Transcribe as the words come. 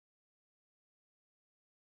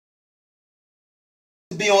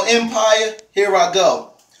Be on Empire, here I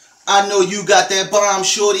go. I know you got that bomb,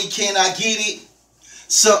 shorty, can I get it?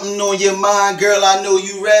 Something on your mind, girl, I know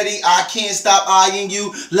you ready. I can't stop eyeing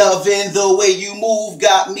you, loving the way you move.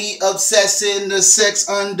 Got me obsessing, the sex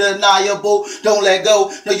undeniable. Don't let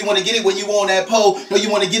go. No, you want to get it when you on that pole. No,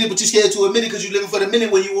 you want to get it, but you scared to admit it because you living for the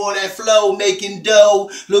minute when you on that flow, making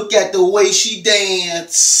dough. Look at the way she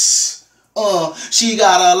dance. She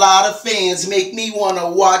got a lot of fans, make me want to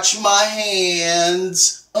watch my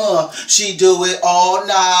hands. She do it all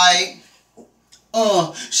night.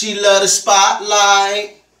 She love the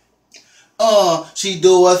spotlight. She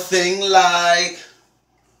do a thing like,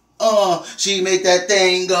 she make that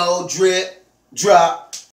thing go drip, drop,